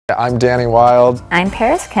I'm Danny Wild. I'm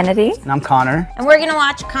Paris Kennedy. And I'm Connor. And we're gonna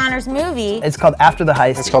watch Connor's movie. It's called After the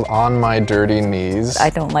Heist. It's called On My Dirty Knees. I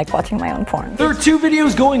don't like watching my own porn. There are 2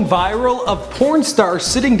 videos going viral of porn stars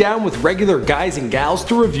sitting down with regular guys and gals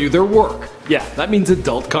to review their work. Yeah, that means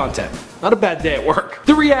adult content. Not a bad day at work.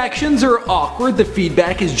 The reactions are awkward, the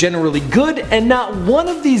feedback is generally good, and not one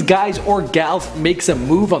of these guys or gals makes a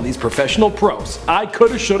move on these professional pros. I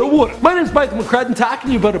coulda, shoulda, woulda. My name's Michael McCrudden, talking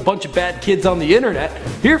to you about a bunch of bad kids on the internet,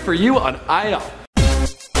 here for you on IO.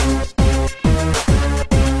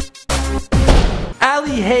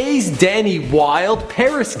 Ali Hayes, Danny Wild,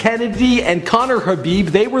 Paris Kennedy, and Connor Habib,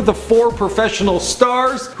 they were the 4 professional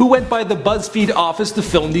stars who went by the BuzzFeed office to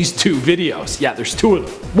film these 2 videos. Yeah, there's 2 of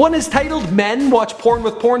them. One is titled Men Watch Porn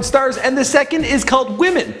with Porn Stars, and the second is called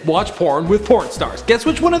Women Watch Porn with Porn Stars. Guess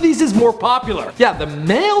which one of these is more popular? Yeah, the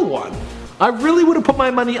male one. I really would have put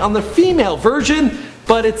my money on the female version,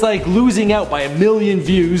 but it's like losing out by 1 million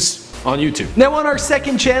views on YouTube. Now on our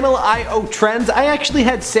second channel, IO Trends, I actually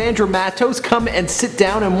had Sandra Matos come and sit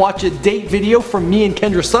down and watch a date video from me and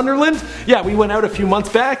Kendra Sunderland. Yeah, we went out a few months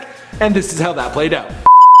back, and this is how that played out.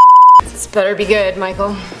 This better be good,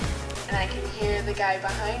 Michael. And I can hear the guy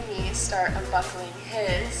behind me start unbuckling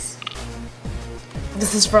his.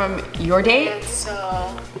 This is from your date? And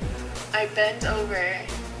so I bent over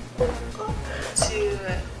to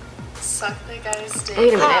suck the guy's dick.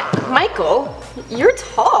 Wait a minute. Michael, you're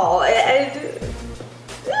tall.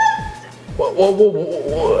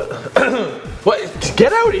 What?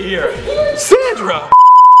 Get out of here! Sandra!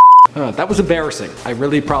 That was embarrassing. I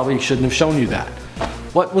really probably shouldn't have shown you that.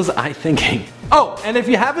 What was I thinking? Oh, and if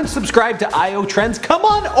you haven't subscribed to IO Trends, come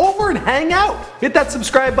on over and hang out. Hit that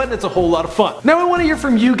subscribe button, it's a whole lot of fun. Now I want to hear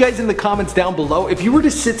from you guys in the comments down below. If you were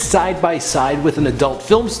to sit side by side with an adult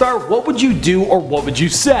film star, what would you do or what would you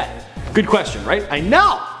say? Good question, right? I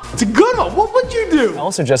know! It's a good one! What would you do? I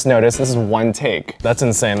also just noticed this is 1 take. That's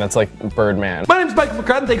insane. That's like Birdman. My name's Michael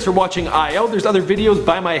McCrudden. Thanks for watching IO. There's other videos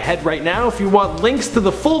by my head right now. If you want links to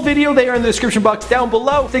the full video, they are in the description box down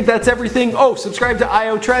below. I think that's everything. Oh, subscribe to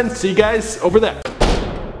IO Trends. See you guys over there.